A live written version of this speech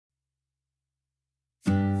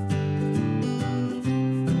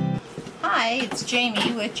Hi, it's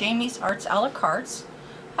Jamie with JamiesArtsaLaCartes.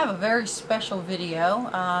 I have a very special video.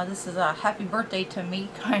 This is a happy birthday to me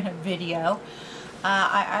kind of video.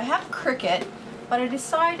 I have Cricut, but I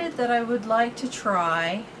decided that I would like to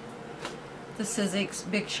try the Sizzix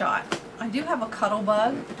Big Shot. I do have a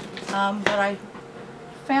Cuttlebug, but I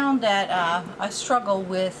found that I struggle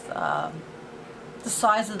with the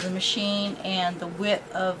size of the machine and the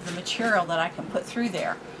width of the material that I can put through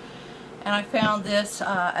there. And I found this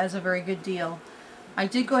as a very good deal. I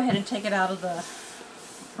did go ahead and take it out of the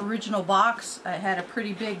original box. It had a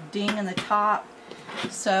pretty big ding in the top,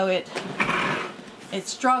 so it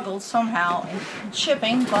struggled somehow in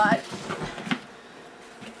shipping, but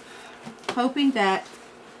hoping that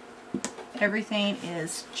everything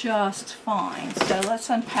is just fine. So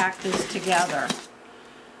let's unpack this together.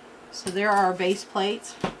 So there are our base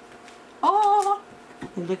plates. Oh,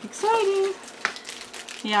 they look exciting.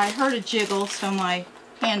 Yeah, I heard a jiggle, so my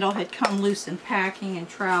handle had come loose in packing and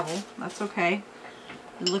travel. That's okay.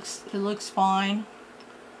 It looks fine.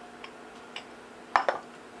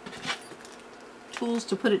 Tools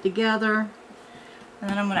to put it together.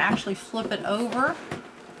 And then I'm going to actually flip it over,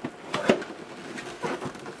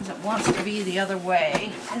 because it wants to be the other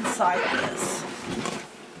way inside of this.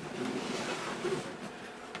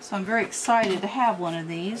 So I'm very excited to have one of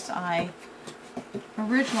these. I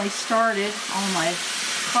originally started on my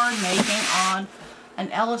card making on an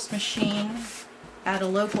Emboss machine at a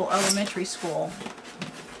local elementary school,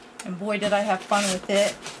 and boy did I have fun with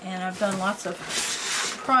it. And I've done lots of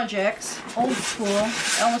projects, old school,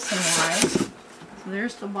 Ellison wise. So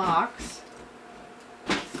there's the box.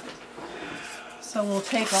 So we'll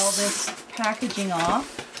take all this packaging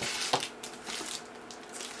off,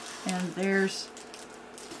 and there's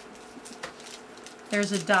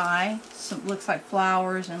a die. So it looks like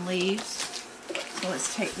flowers and leaves. So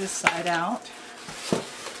let's take this side out.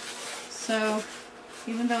 So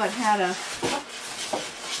even though it had a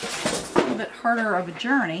little bit harder of a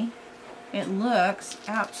journey, it looks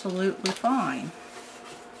absolutely fine.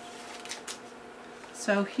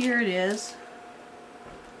 So here it is,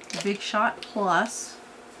 the Big Shot Plus.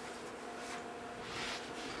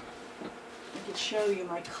 I could show you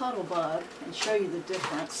my Cuttlebug and show you the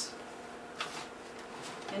difference.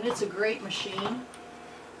 And it's a great machine.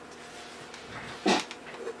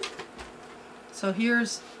 So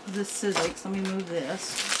here's the Sizzix. Let me move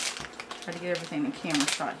this. Try to get everything in camera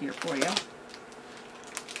shot here for you.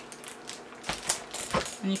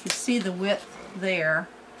 And you can see the width there.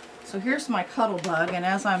 So here's my Cuttlebug, and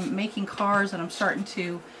as I'm making cards and I'm starting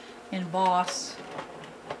to emboss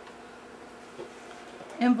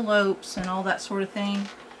envelopes and all that sort of thing,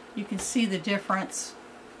 you can see the difference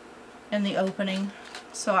in the opening.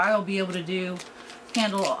 So I will be able to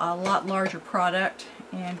handle a lot larger product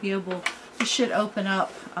and be able. This should open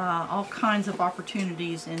up all kinds of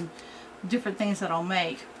opportunities and different things that I'll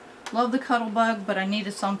make. Love the Cuttlebug, but I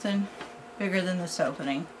needed something bigger than this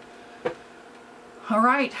opening.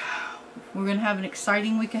 Alright, we're going to have an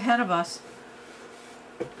exciting week ahead of us.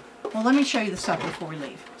 Well, let me show you the stuff before we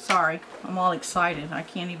leave. Sorry, I'm all excited. I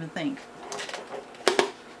can't even think.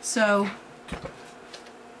 So,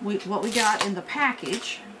 what we got in the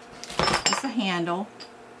package is the handle.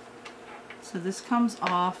 So this comes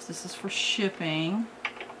off. This is for shipping.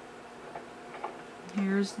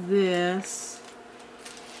 Here's this.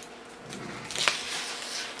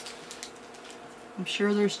 I'm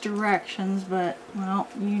sure there's directions, but, well,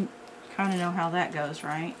 you kind of know how that goes,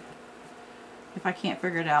 right? If I can't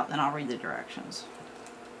figure it out, then I'll read the directions.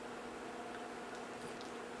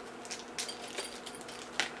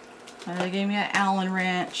 They gave me an Allen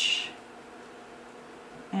wrench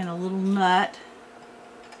and a little nut.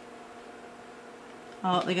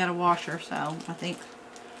 Oh, they got a washer, so I think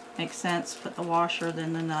makes sense. Put the washer,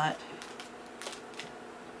 then the nut.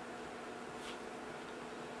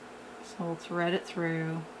 So we'll thread it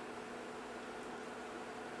through.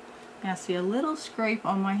 Now, see a little scrape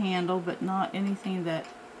on my handle, but not anything that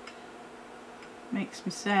makes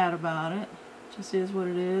me sad about it. Just is what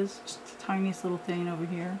it is. Just the tiniest little thing over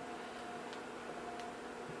here.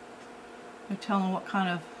 No telling what kind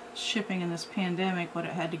of shipping in this pandemic, what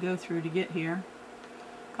it had to go through to get here.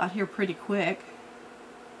 Got here pretty quick.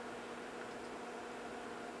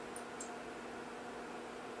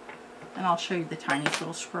 And I'll show you the tiniest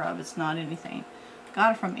little scrub. It's not anything.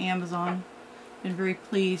 Got it from Amazon. Been very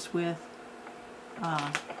pleased with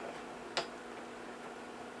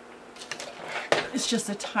it's just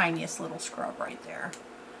the tiniest little scrub right there.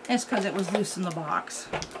 It's because it was loose in the box.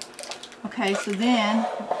 Okay, so then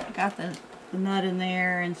I got the nut in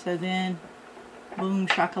there, and so then boom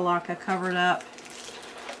shakalaka, covered up.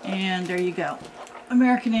 And there you go.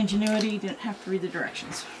 American ingenuity, didn't have to read the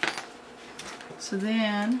directions. So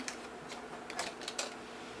then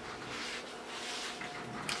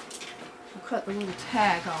we'll cut the little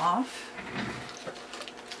tag off.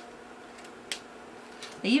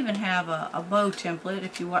 They even have a bow template.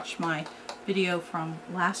 If you watched my video from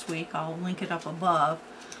last week, I'll link it up above.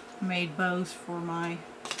 I made bows for my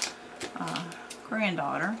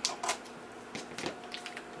granddaughter.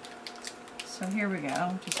 So here we go.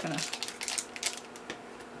 I'm just going to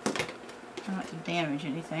try not to damage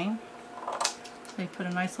anything. They put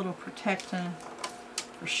a nice little protectant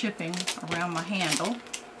for shipping around my handle.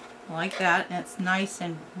 Like that. And it's nice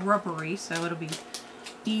and rubbery, so it'll be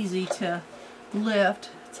easy to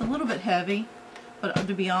lift. It's a little bit heavy, but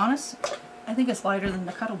to be honest, I think it's lighter than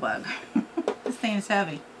the Cuttlebug. This thing is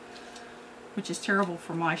heavy, which is terrible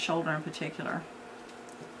for my shoulder in particular.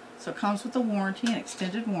 So it comes with a warranty, an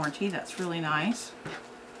extended warranty. That's really nice.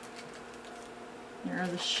 There are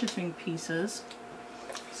the shipping pieces.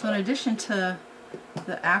 So in addition to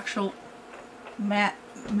the actual mat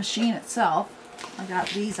machine itself, I got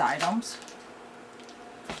these items.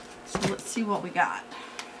 So let's see what we got.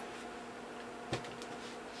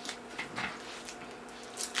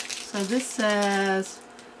 So this says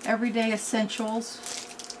Everyday Essentials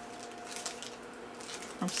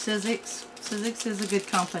from Sizzix. Sizzix is a good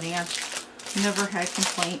company. I've never had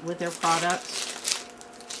complaint with their products.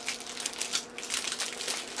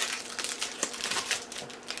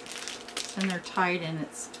 And they're tight and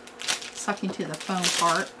it's sucking to the foam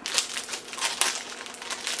part.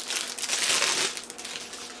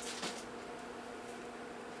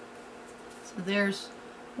 So there's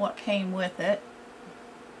what came with it.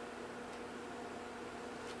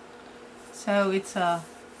 So it's a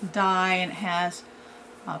die and it has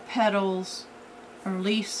petals or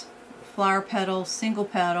leaves, flower petals, single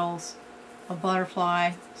petals, a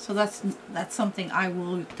butterfly. So that's something I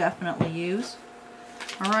will definitely use.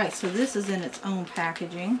 Alright, so this is in its own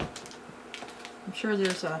packaging. I'm sure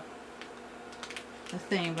there's a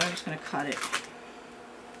thing, but I'm just going to cut it.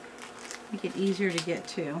 Make it easier to get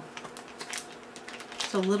to.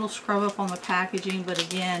 It's a little scrub up on the packaging, but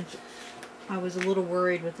again, I was a little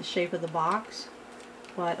worried with the shape of the box,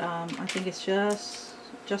 but I think it's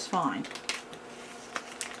just fine.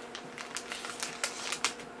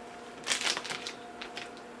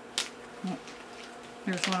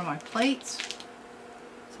 Here's one of my plates.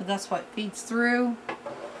 So that's what feeds through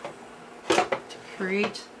to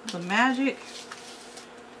create the magic.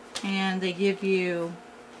 And they give you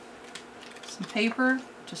some paper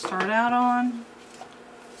to start out on.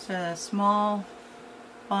 It's a small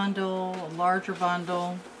bundle, a larger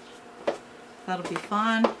bundle. That'll be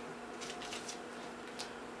fun.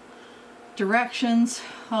 Directions.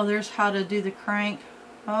 Oh, there's how to do the crank.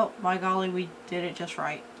 Oh, by golly, we did it just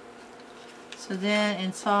right. So then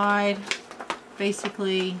inside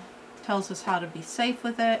basically tells us how to be safe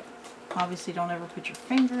with it. Obviously don't ever put your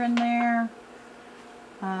finger in there.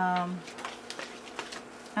 And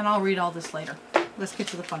I'll read all this later. Let's get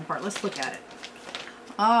to the fun part. Let's look at it.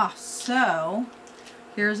 So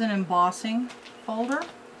here's an embossing folder,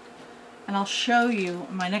 and I'll show you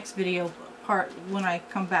in my next video part when I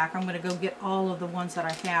come back. I'm going to go get all of the ones that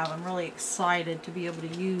I have. I'm really excited to be able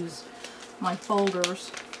to use my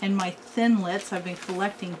folders and my thinlits. I've been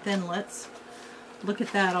collecting thinlits. Look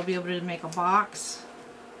at that. I'll be able to make a box.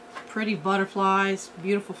 Pretty butterflies,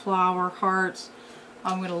 beautiful flower, hearts.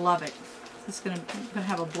 I'm going to love it. I'm going to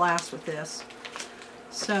have a blast with this.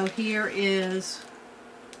 So here is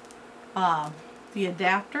the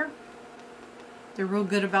adapter. They're real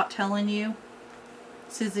good about telling you.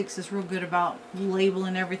 Sizzix is real good about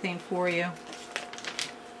labeling everything for you.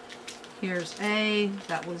 Here's A,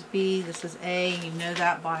 that was B, this is A. You know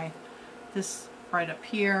that by this right up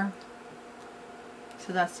here.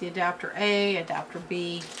 So that's the adapter A, adapter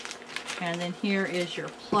B, and then here is your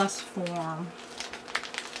plus form.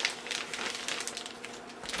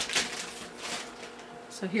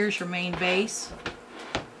 So here's your main base.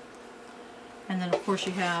 And then of course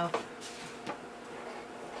you have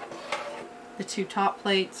the two top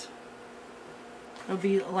plates. It'll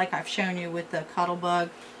be like I've shown you with the Cuttlebug,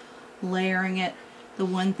 layering it. The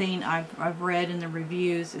one thing I've read in the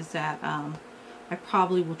reviews is that I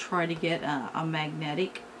probably will try to get a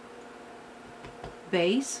magnetic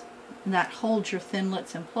base, and that holds your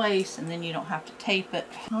thinlits in place, and then you don't have to tape it.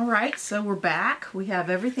 Alright, so we're back. We have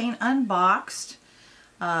everything unboxed.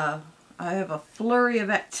 I have a flurry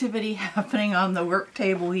of activity happening on the work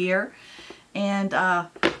table here, and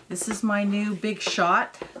this is my new big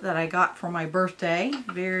shot that I got for my birthday.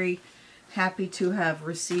 Very happy to have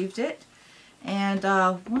received it. And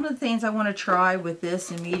one of the things I want to try with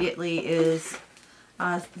this immediately is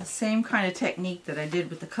the same kind of technique that I did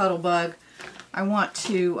with the Cuttlebug. I want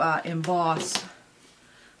to emboss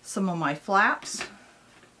some of my flaps.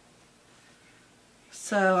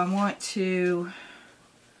 So I want to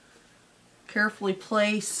carefully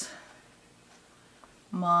place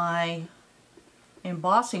my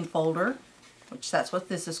embossing folder, which that's what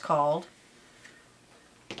this is called,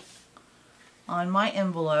 on my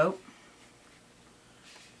envelope.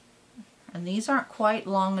 And these aren't quite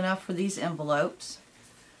long enough for these envelopes.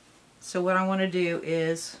 So what I want to do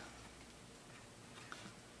is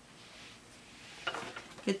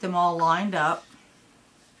get them all lined up.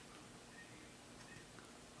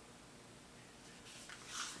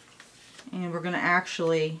 And we're going to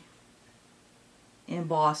actually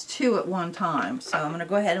emboss 2 at one time. So I'm going to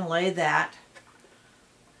go ahead and lay that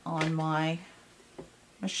on my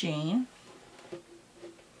machine.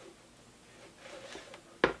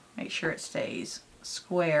 Make sure it stays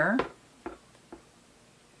square.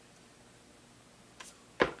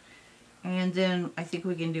 And then I think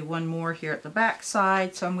we can do one more here at the back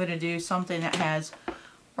side. So I'm going to do something that has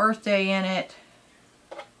birthday in it.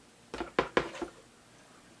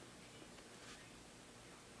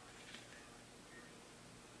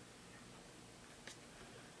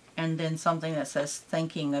 And then something that says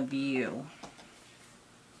thinking of you.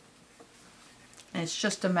 And it's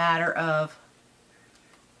just a matter of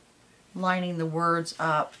lining the words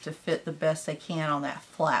up to fit the best they can on that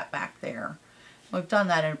flap back there. We've done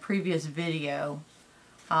that in a previous video.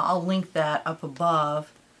 I'll link that up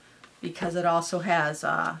above because it also has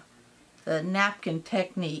the napkin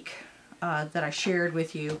technique that I shared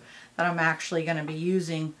with you, that I'm actually going to be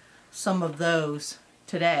using some of those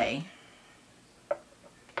today.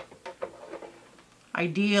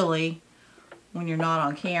 Ideally, when you're not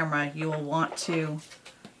on camera, you will want to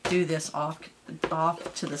do this off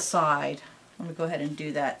to the side. I'm going to go ahead and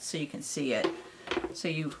do that so you can see it. So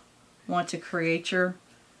you want to create your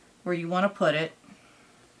where you want to put it.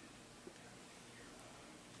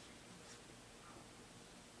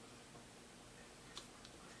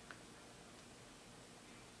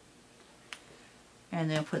 And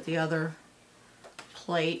then put the other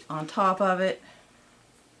plate on top of it.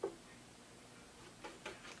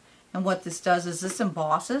 And what this does is this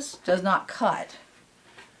embosses, does not cut.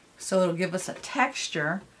 So it'll give us a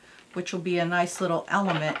texture, which will be a nice little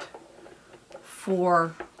element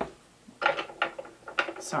for,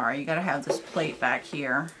 sorry, you gotta have this plate back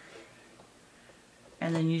here.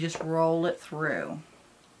 And then you just roll it through.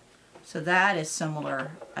 So that is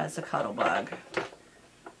similar as the Cuttlebug.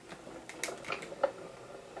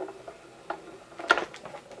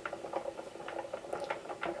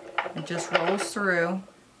 It just rolls through.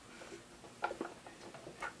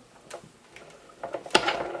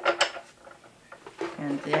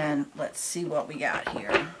 And then let's see what we got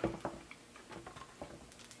here.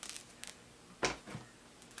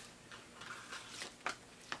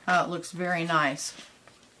 Oh, it looks very nice.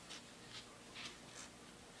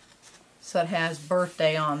 So it has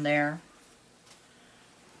birthday on there.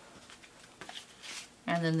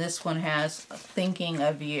 And then this one has thinking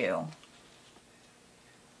of you.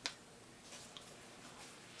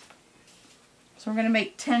 So we're going to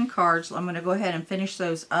make 10 cards. I'm going to go ahead and finish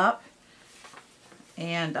those up.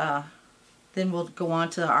 And then we'll go on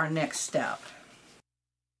to our next step.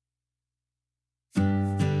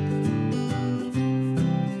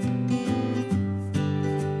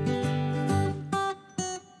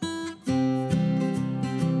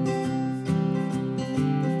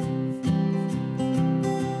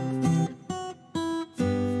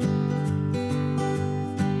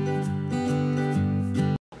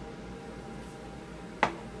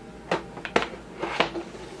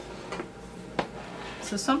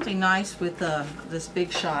 So something nice with this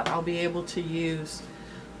Big Shot, I'll be able to use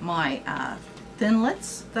my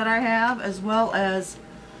thinlits that I have, as well as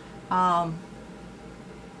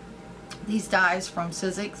these dies from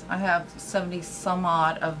Sizzix. I have 70 some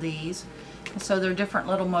odd of these. And so they're different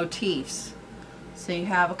little motifs. So you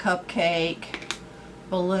have a cupcake,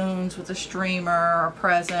 balloons with a streamer, a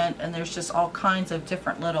present, and there's just all kinds of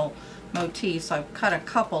different little motifs. So I've cut a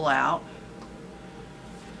couple out.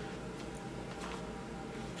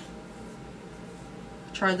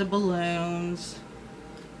 Try the balloons.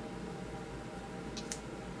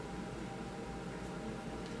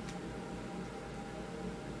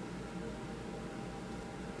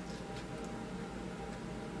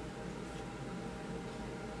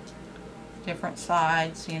 Different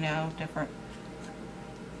sides, you know, different.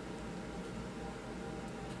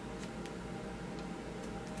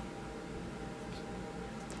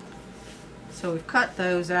 So we've cut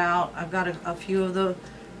those out. I've got a few of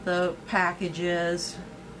the packages.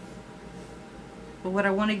 But what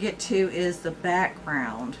I want to get to is the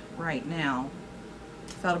background right now.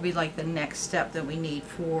 That'll be like the next step that we need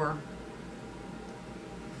for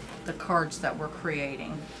the cards that we're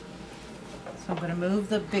creating. So I'm going to move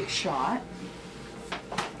the Big Shot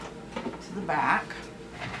to the back.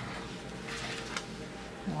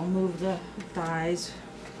 I'll move the dies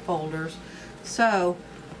folders. So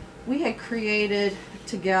we had created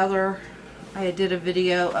together, I did a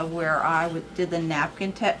video of where I did the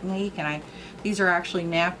napkin technique, and these are actually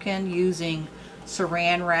napkin using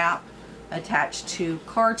saran wrap attached to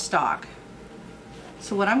cardstock.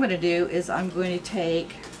 So what I'm going to do is I'm going to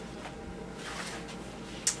take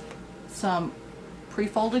some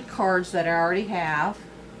pre-folded cards that I already have,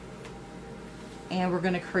 and we're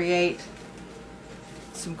going to create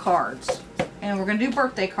some cards. And we're going to do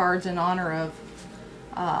birthday cards in honor of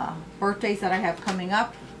birthdays that I have coming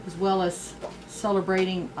up, as well as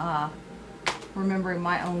celebrating, remembering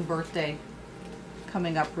my own birthday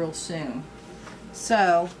coming up real soon.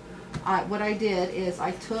 So what I did is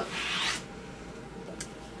I took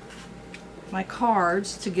my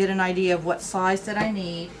cards to get an idea of what size that I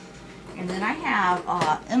need, and then I have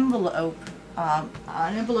an envelope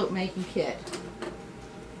making kit.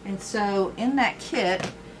 And so in that kit,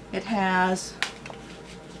 it has,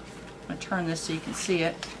 I'm going to turn this so you can see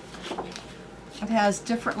it, it has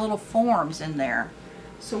different little forms in there.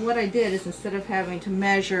 So what I did is, instead of having to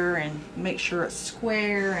measure and make sure it's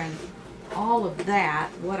square and all of that,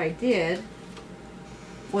 what I did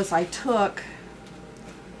was I took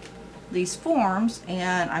these forms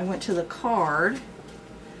and I went to the card.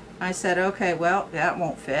 I said, okay, well, that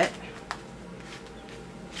won't fit.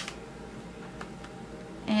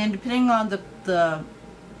 And depending on the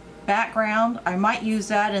background, I might use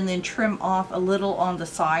that and then trim off a little on the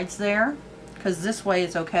sides there, because this way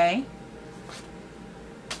is okay.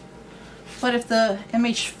 But if the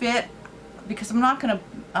image fit, because I'm not going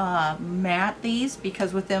to mat these,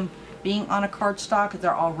 because with them being on a cardstock,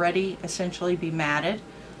 they're already essentially be matted.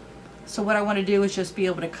 So what I want to do is just be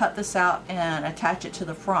able to cut this out and attach it to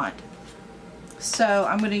the front. So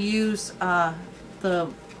I'm going to use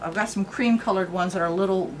I've got some cream colored ones that are a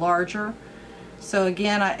little larger. So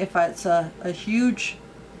again, if it's a huge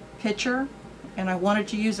picture and I wanted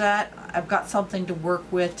to use that, I've got something to work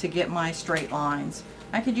with to get my straight lines.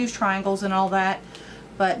 I could use triangles and all that,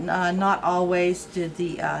 but not always did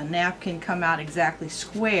the napkin come out exactly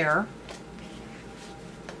square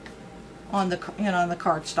on the on the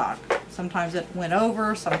cardstock. Sometimes it went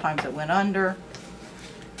over, sometimes it went under.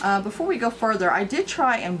 Before we go further, I did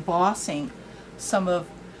try embossing some of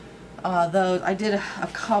those. I did a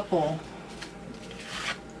couple.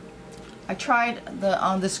 I tried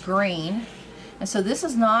on this green, and so this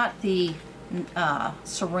is not the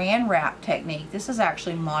saran wrap technique. This is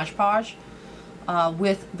actually Mod Podge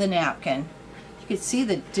with the napkin. You can see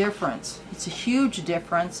the difference. It's a huge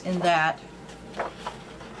difference in that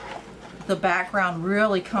the background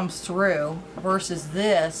really comes through versus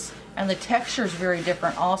this, and the texture is very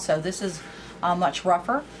different also. This is much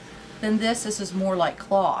rougher than this. This is more like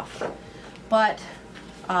cloth. But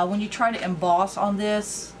when you try to emboss on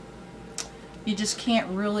this, you just can't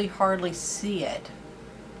really hardly see it,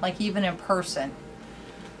 like even in person.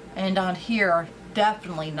 And on here,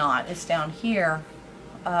 definitely not. It's down here.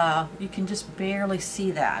 You can just barely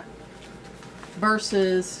see that.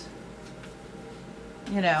 Versus,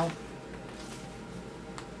 you know,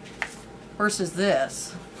 versus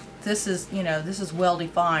this. This is, you know, this is well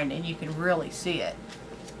defined and you can really see it.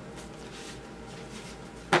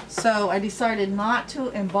 So I decided not to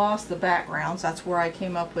emboss the backgrounds. That's where I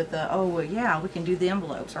came up with the, oh well, yeah, we can do the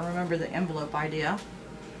envelopes. I remember the envelope idea.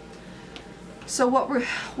 So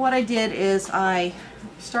what I did is I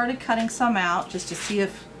started cutting some out just to see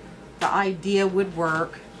if the idea would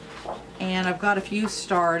work, and I've got a few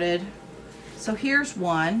started. So here's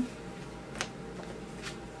one.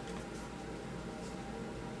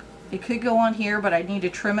 It could go on here, but I need to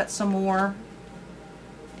trim it some more.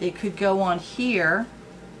 It could go on here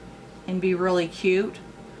and be really cute,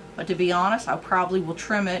 but to be honest, I probably will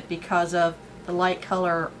trim it because of the light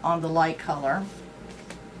color on the light color.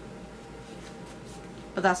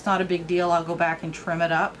 But that's not a big deal. I'll go back and trim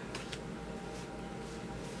it up.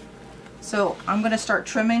 So I'm going to start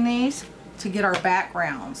trimming these to get our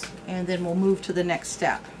backgrounds, and then we'll move to the next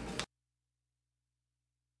step.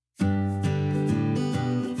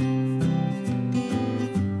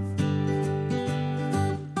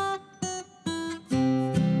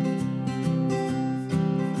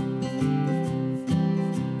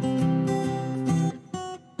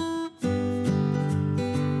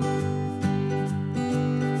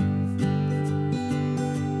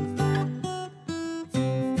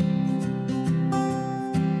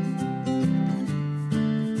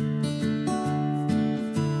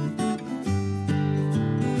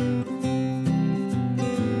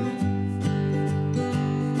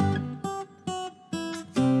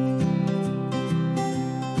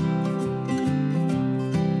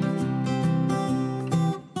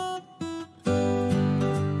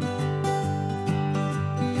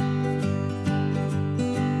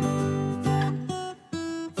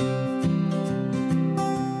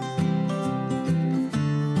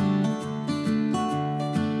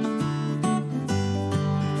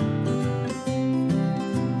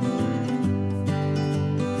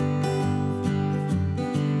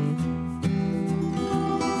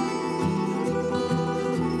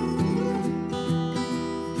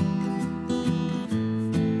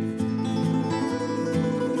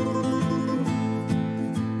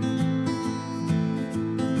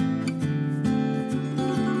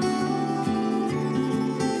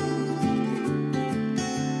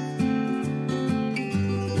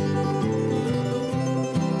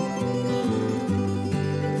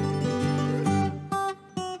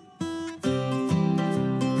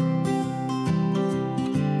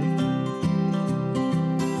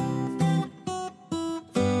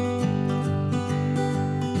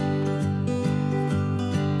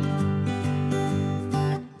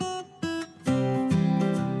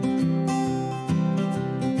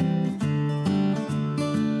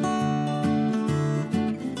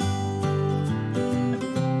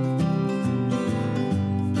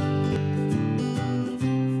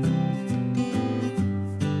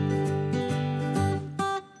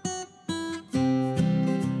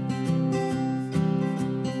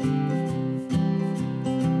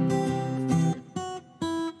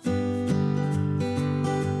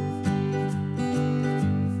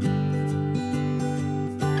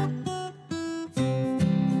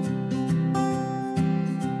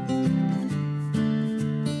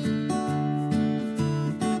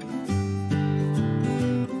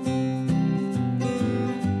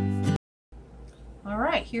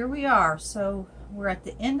 here we are. So we're at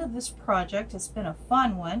the end of this project. It's been a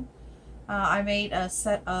fun one. I made a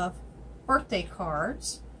set of birthday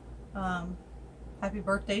cards. Happy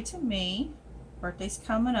birthday to me. Birthday's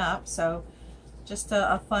coming up, so just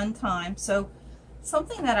a fun time. So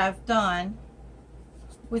something that I've done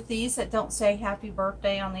with these that don't say happy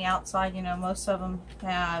birthday on the outside, you know, most of them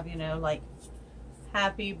have, you know, like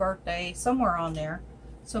happy birthday somewhere on there.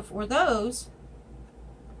 So for those,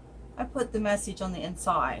 I put the message on the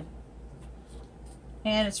inside,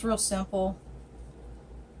 and it's real simple.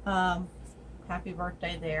 Happy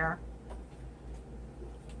birthday there.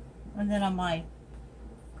 And then on my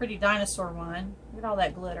pretty dinosaur one, look at all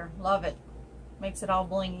that glitter. Love it. Makes it all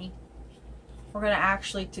blingy. We're going to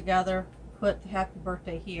actually together put the happy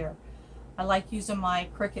birthday here. I like using my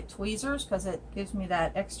Cricut tweezers because it gives me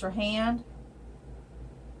that extra hand.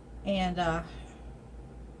 And I'm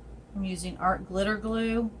using art glitter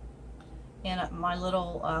glue and my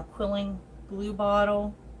little quilling glue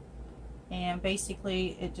bottle. And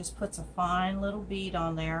basically it just puts a fine little bead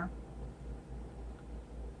on there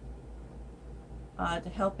to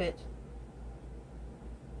help it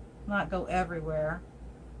not go everywhere.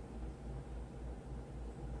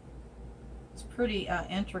 It's pretty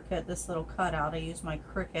intricate, this little cutout. I use my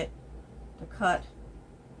Cricut to cut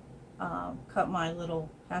my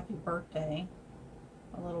little happy birthday,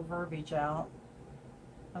 a little verbiage out.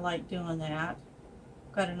 I like doing that.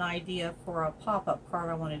 Got an idea for a pop-up card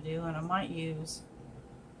I want to do, and I might use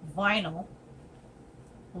vinyl.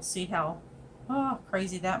 We'll see how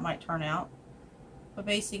crazy that might turn out. But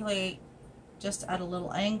basically, just at a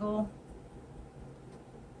little angle,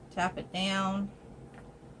 tap it down,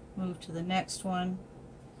 move to the next one.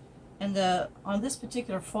 And on this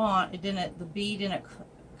particular font, the bead didn't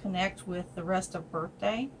connect with the rest of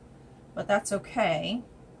birthday, but that's okay.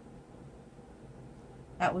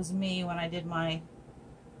 That was me when I did my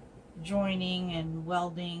joining and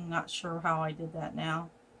welding. Not sure how I did that now.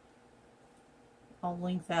 I'll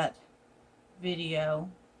link that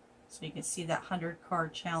video so you can see that 100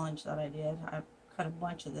 card challenge that I did. I cut a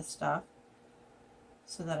bunch of this stuff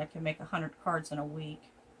so that I can make 100 cards in a week.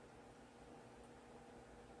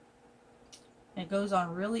 And it goes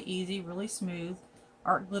on really easy, really smooth.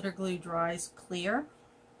 Art glitter glue dries clear,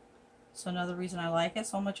 so another reason I like it.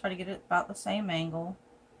 So I'm going to try to get it about the same angle,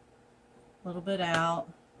 a little bit out,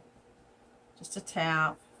 just a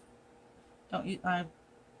tap. You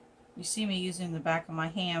see me using the back of my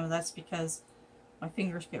hand, but that's because my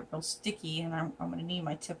fingers get real sticky, and I'm going to need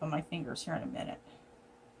my tip of my fingers here in a minute.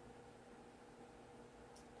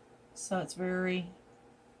 So it's very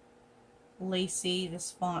lacy,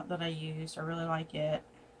 this font that I used. I really like it.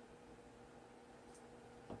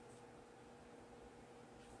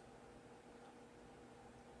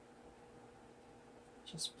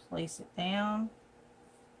 Just place it down.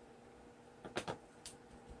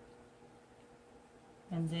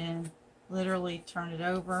 And then literally turn it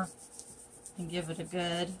over and give it a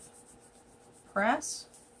good press.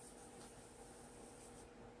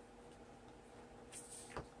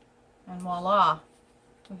 And voila,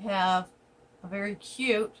 we have a very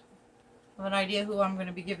cute, I have an idea who I'm going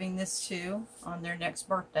to be giving this to on their next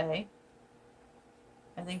birthday.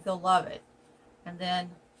 I think they'll love it. And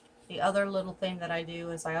then the other little thing that I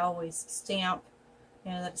do is I always stamp,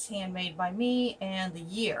 you know, that it's handmade by me and the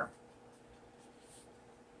year.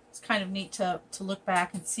 It's kind of neat to look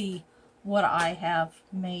back and see what I have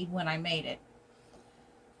made when I made it.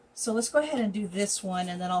 So let's go ahead and do this one,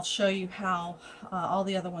 and then I'll show you how all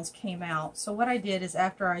the other ones came out. So what I did is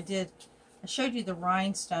after I showed you the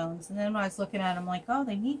rhinestones, and then when I was looking at them, I'm like, oh,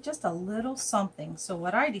 they need just a little something. So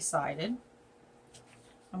what I decided,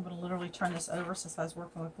 I'm going to literally turn this over since I was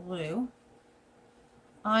working with glue.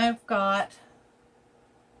 I've got,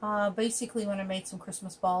 basically when I made some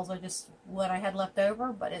Christmas balls, what I had left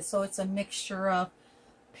over, but so it's a mixture of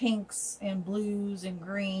pinks and blues and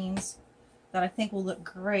greens that I think will look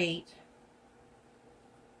great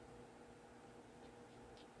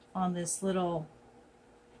on this little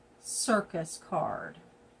circus card.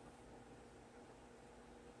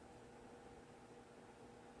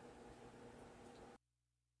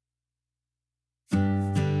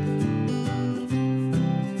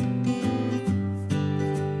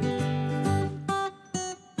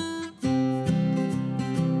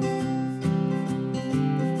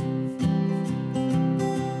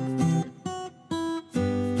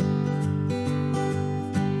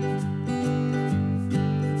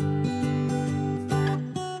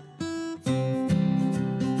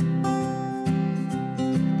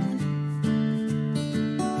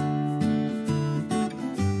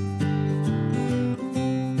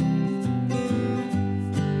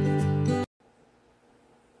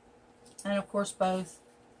 course both.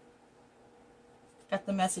 Got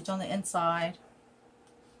the message on the inside.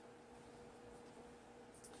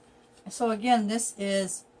 So again, this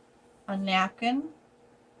is a napkin.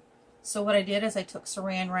 So what I did is I took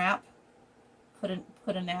saran wrap,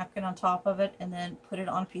 put a napkin on top of it, and then put it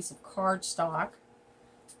on a piece of cardstock.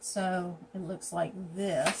 So it looks like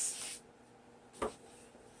this.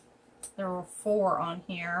 There were 4 on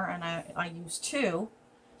here, and I used 2.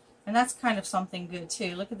 And that's kind of something good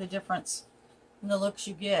too. Look at the difference in the looks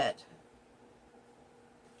you get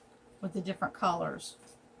with the different colors.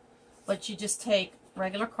 But you just take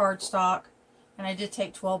regular cardstock, and I did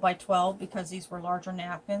take 12 by 12 because these were larger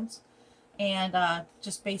napkins, and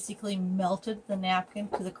just basically melted the napkin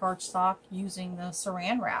to the cardstock using the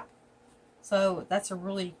saran wrap. So that's a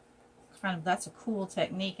really that's a cool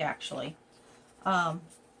technique actually.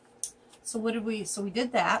 So what did we, so we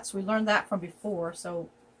did that, so we learned that from before, so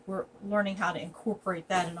we're learning how to incorporate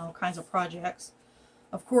that in all kinds of projects.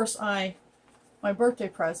 Of course, my birthday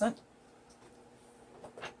present,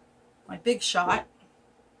 my big shot,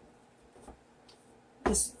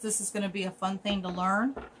 this is going to be a fun thing to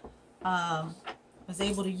learn. I was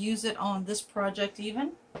able to use it on this project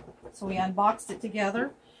even, so we unboxed it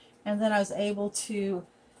together, and then I was able to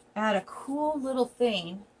add a cool little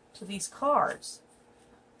thing to these cards.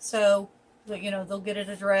 So, you know, they'll get it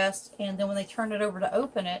addressed, and then when they turn it over to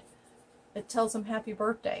open it, it tells them happy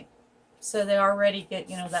birthday. So they already get,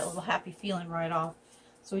 you know, that little happy feeling right off.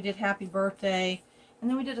 So we did happy birthday, and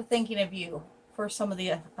then we did a thinking of you for some of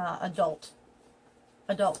the adult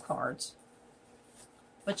cards.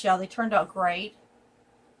 But yeah, they turned out great.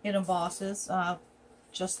 It embosses,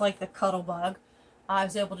 just like the Cuttlebug. I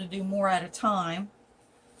was able to do more at a time,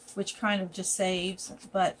 which kind of just saves.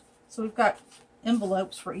 But so we've got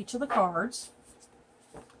envelopes for each of the cards.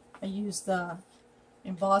 I use the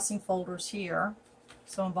embossing folders here.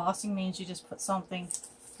 So embossing means you just put something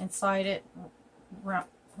inside it,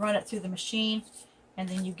 run it through the machine, and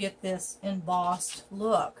then you get this embossed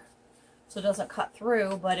look. So it doesn't cut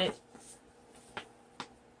through, but it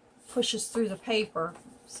pushes through the paper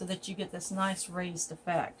so that you get this nice raised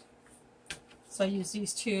effect. So I use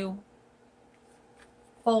these 2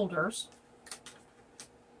 folders.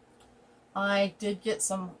 I did get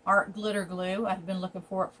some art glitter glue. I've been looking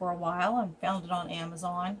for it for a while and found it on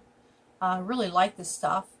Amazon. I really like this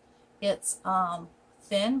stuff. It's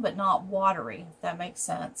thin but not watery, if that makes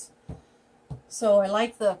sense. So I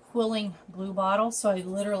like the quilling glue bottle, so I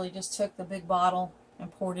literally just took the big bottle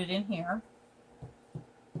and poured it in here.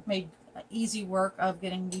 Made easy work of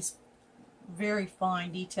getting these very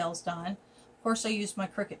fine details done. Of course, I used my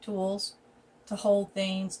Cricut tools to hold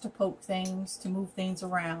things, to poke things, to move things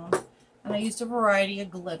around. And I used a variety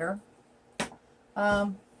of glitter.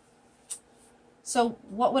 So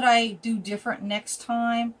what would I do different next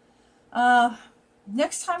time?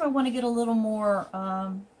 Next time I want to get a little more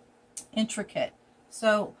intricate.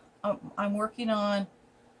 So I'm working on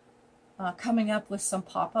coming up with some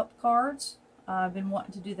pop-up cards. I've been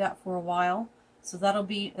wanting to do that for a while. So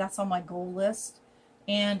that's on my goal list.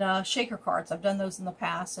 And shaker cards. I've done those in the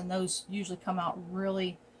past, and those usually come out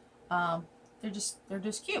really they're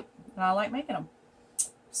just cute, and I like making them.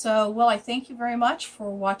 So, well, I thank you very much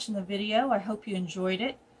for watching the video. I hope you enjoyed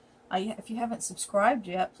it. If you haven't subscribed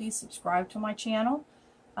yet, please subscribe to my channel.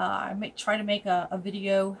 I try to make a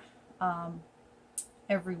video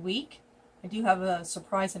every week. I do have a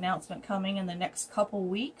surprise announcement coming in the next couple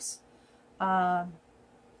weeks that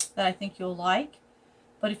I think you'll like.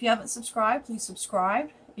 But if you haven't subscribed, please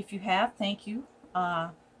subscribe. If you have, thank you.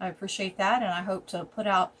 I appreciate that, and I hope to put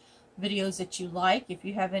out videos that you like. If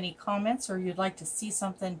you have any comments or you'd like to see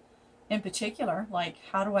something in particular, like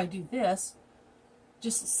how do I do this,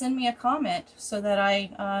 just send me a comment so that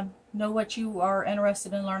I know what you are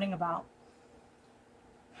interested in learning about.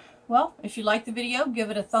 Well, if you like the video, give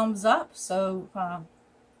it a thumbs up so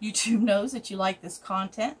YouTube knows that you like this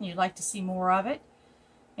content and you'd like to see more of it.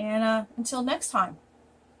 And until next time,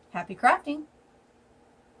 happy crafting!